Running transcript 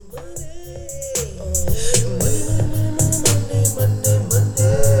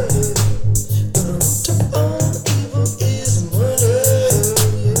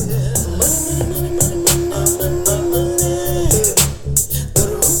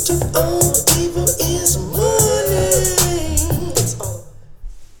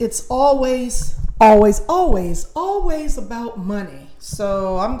it's always about money.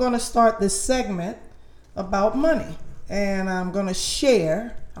 So I'm going to start this segment about money, and I'm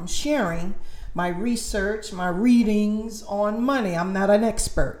sharing my research, my readings on money. I'm not an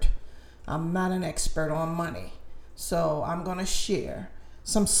expert on money. So I'm going to share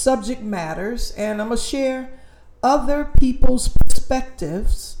some subject matters, and I'm going to share other people's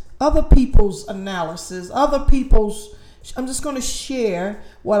perspectives, other people's analysis, I'm just going to share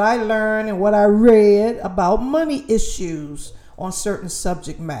what I learned and what I read about money issues on certain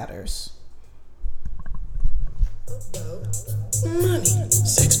subject matters. Money,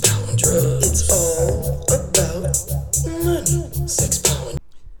 sex, power, and drugs. It's all about money, sex, power.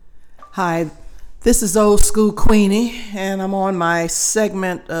 Hi, this is Old School Queenie, and I'm on my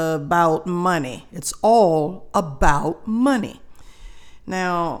segment about money. It's all about money.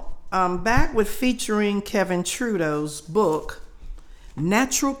 Now, I'm back with featuring Kevin Trudeau's book,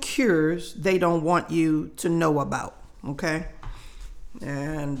 Natural Cures They Don't Want You to Know About, okay?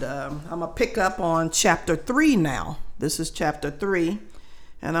 And I'm going to pick up on chapter 3 now. This is chapter 3,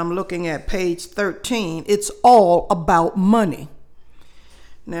 and I'm looking at page 13. It's all about money.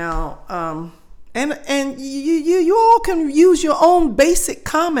 Now, and you all can use your own basic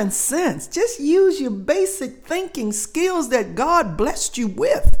common sense. Just use your basic thinking skills that God blessed you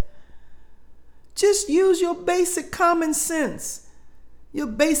with. Just use your basic common sense, your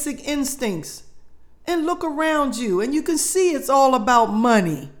basic instincts, and look around you, and you can see it's all about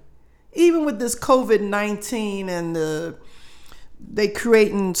money. Even with this COVID-19 and they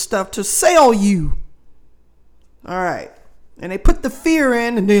creating stuff to sell you. All right. And they put the fear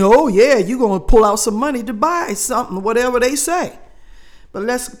in, and then, oh yeah, you're going to pull out some money to buy something, whatever they say. But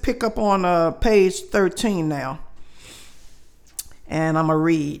let's pick up on page 13 now. And I'm going to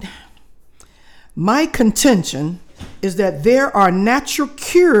read. My contention is that there are natural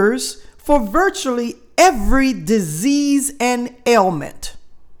cures for virtually every disease and ailment.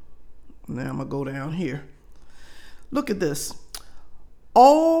 Now I'm going to go down here. Look at this.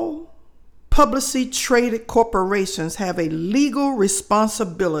 All publicly traded corporations have a legal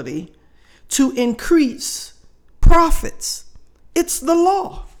responsibility to increase profits. It's the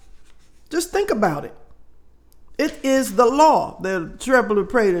law. Just think about it. It is the law. They're trebly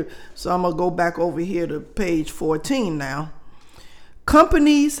prated. So I'm going to go back over here to page 14 now.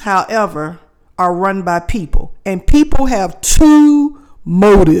 Companies, however, are run by people. And people have two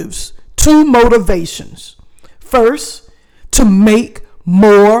motivations. First, to make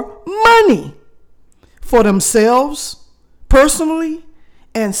more money for themselves personally.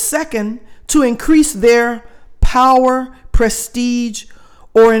 And second, to increase their power, prestige,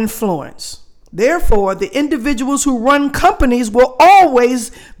 or influence. Therefore, the individuals who run companies will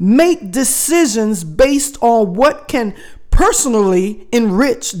always make decisions based on what can personally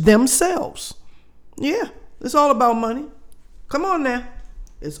enrich themselves. Yeah, it's all about money. Come on now.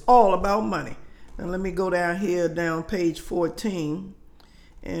 It's all about money. Now let me go down here, down page 14.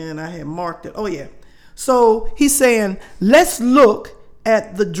 And I had marked it. Oh, yeah. So he's saying, let's look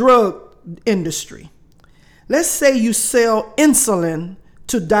at the drug industry. Let's say you sell insulin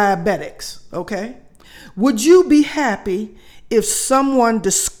to diabetics, okay? Would you be happy if someone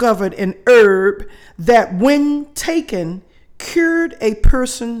discovered an herb that, when taken, cured a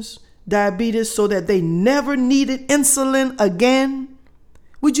person's diabetes so that they never needed insulin again?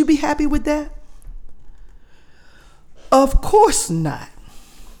 Would you be happy with that? Of course not.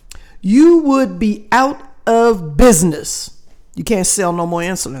 You would be out of business. You can't sell no more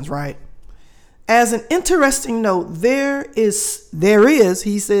insulins, right? As an interesting note, there is,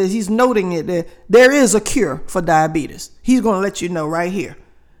 he says, he's noting it, that there is a cure for diabetes. He's going to let you know right here.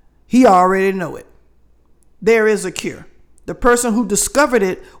 He already know it. There is a cure. The person who discovered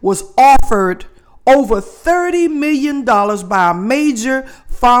it was offered over $30 million by a major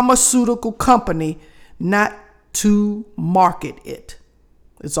pharmaceutical company not to market it.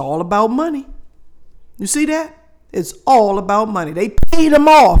 It's all about money. You see that? It's all about money. They paid him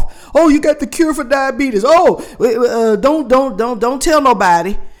off. Oh, you got the cure for diabetes. Oh, don't tell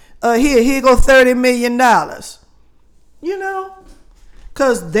nobody. Here go $30 million. You know,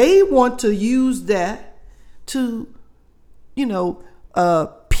 because they want to use that to,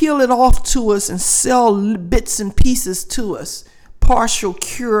 peel it off to us and sell bits and pieces to us. Partial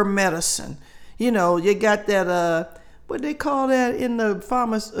cure medicine. You got that. What they call that in the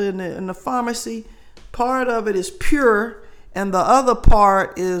pharmacy? Part of it is pure, and the other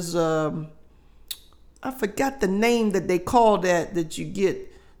part is I forgot the name that they call that you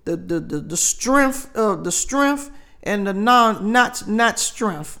get the strength of the strength and the not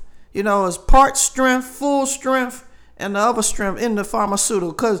strength. It's part strength, full strength, and the other strength in the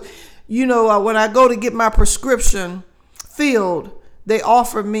pharmaceutical. Because, when I go to get my prescription filled, they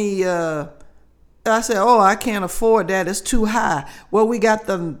offer me, I said, oh, I can't afford that. It's too high. Well, we got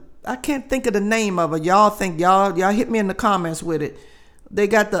I can't think of the name of it. Y'all hit me in the comments with it. They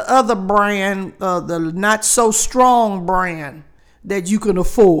got the other brand, the not so strong brand that you can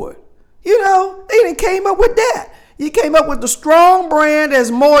afford. They done came up with that. You came up with the strong brand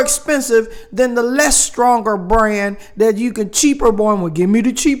that's more expensive than the less stronger brand that you can cheaper one. Well, give me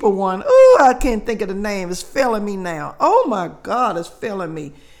the cheaper one. Oh, I can't think of the name. It's failing me now. Oh my God, it's failing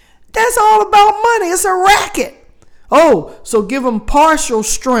me. That's all about money. It's a racket. Oh, so give them partial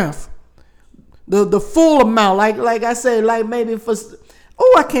strength. The full amount. Like I said, like maybe for,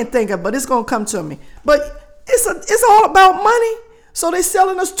 I can't think of it, but it's going to come to me. But it's all about money. So they're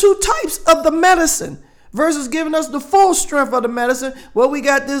selling us two types of the medicine versus giving us the full strength of the medicine. Well, we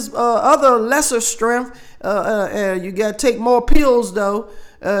got this other lesser strength. You got to take more pills, though,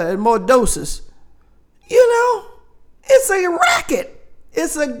 and more doses. It's a racket.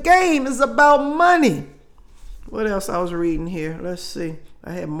 It's a game. It's about money. What else I was reading here? Let's see.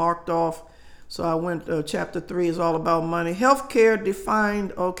 I had marked off. So I went, chapter 3 is all about money. Healthcare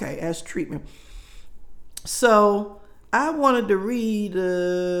defined, as treatment. So I wanted to read,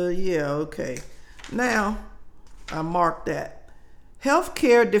 Now, I marked that.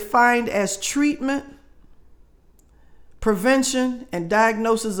 Healthcare defined as treatment, prevention, and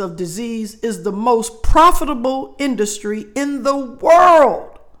diagnosis of disease is the most profitable industry in the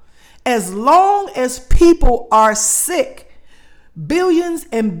world. As long as people are sick, billions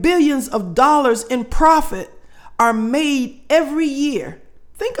and billions of dollars in profit are made every year.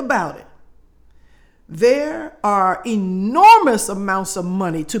 Think about it. There are enormous amounts of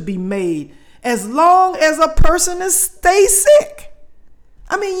money to be made as long as a person stays sick.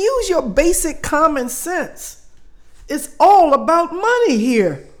 Use your basic common sense. It's all about money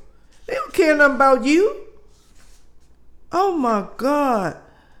here. They don't care nothing about you. Oh my God.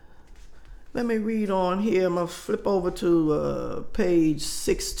 Let me read on here. I'm going to flip over to page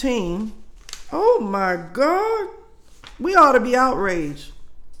 16. Oh my God. We ought to be outraged.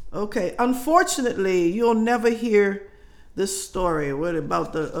 Okay. Unfortunately, you'll never hear this story. What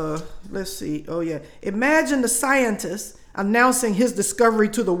about let's see. Oh yeah. Imagine the scientist announcing his discovery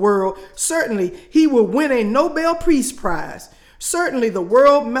to the world. Certainly, he will win a Nobel Peace Prize. Certainly, the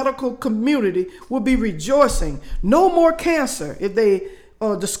world medical community will be rejoicing. No more cancer if they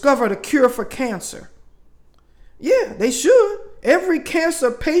discovered a cure for cancer. Yeah, they should. Every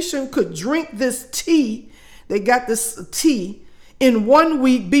cancer patient could drink this tea. They got this tea in 1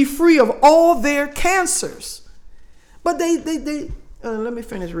 week, be free of all their cancers. But they let me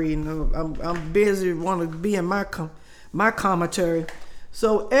finish reading. I'm busy, want to be in my commentary.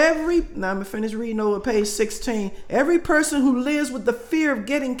 So now I'm gonna finish reading over page 16. Every person who lives with the fear of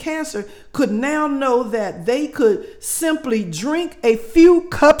getting cancer could now know that they could simply drink a few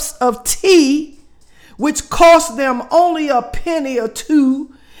cups of tea, which cost them only a penny or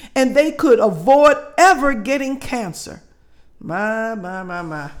two, and they could avoid ever getting cancer.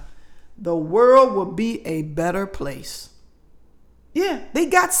 My. The world will be a better place. Yeah, they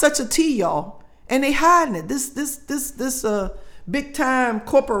got such a tea, y'all, and they hiding it. This big time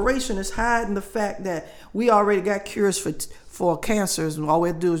corporation is hiding the fact that we already got cures for cancers, and all we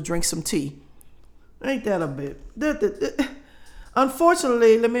have to do is drink some tea. Ain't that a bit?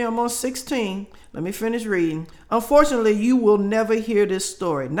 Unfortunately, I'm on 16. Let me finish reading. Unfortunately, you will never hear this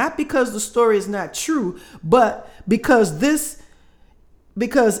story. Not because the story is not true, but because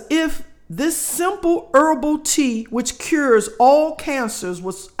if this simple herbal tea, which cures all cancers,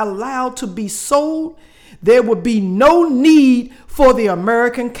 was allowed to be sold, there would be no need for the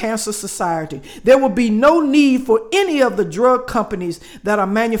American Cancer Society. There would be no need for any of the drug companies that are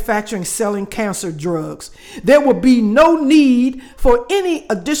manufacturing, selling cancer drugs. There would be no need for any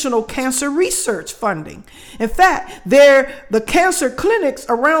additional cancer research funding. In fact, the cancer clinics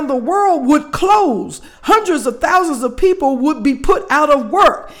around the world would close. Hundreds of thousands of people would be put out of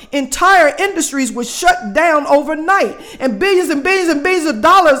work. Entire industries would shut down overnight, and billions and billions of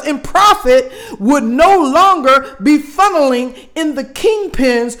dollars in profit would no longer be funneling in the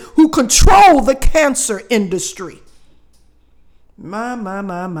kingpins who control the cancer industry.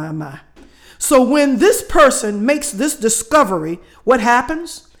 My. So when this person makes this discovery, what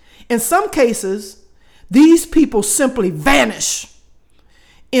happens? In some cases, these people simply vanish.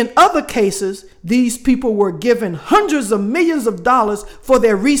 In other cases, these people were given hundreds of millions of dollars for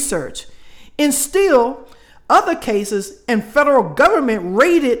their research. In still other cases, and federal government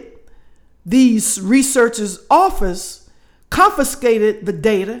raided these researchers' office, confiscated the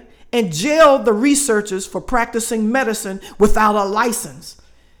data, and jailed the researchers for practicing medicine without a license.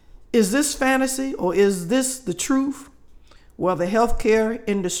 Is this fantasy or is this the truth? Well, the healthcare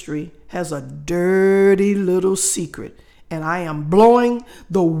industry has a dirty little secret, and I am blowing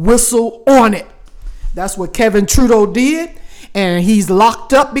the whistle on it. That's what Kevin Trudeau did, and he's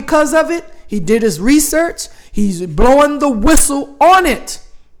locked up because of it. He did his research. He's blowing the whistle on it.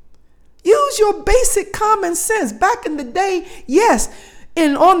 Use your basic common sense. Back in the day, yes,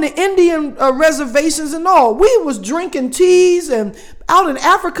 and on the Indian reservations and all, we was drinking teas, and out in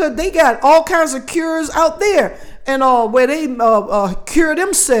Africa, they got all kinds of cures out there, and where they cure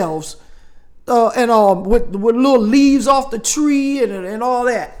themselves, and with little leaves off the tree and all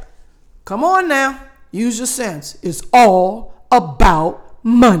that. Come on now, use your sense. It's all about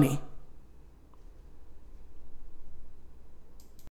money.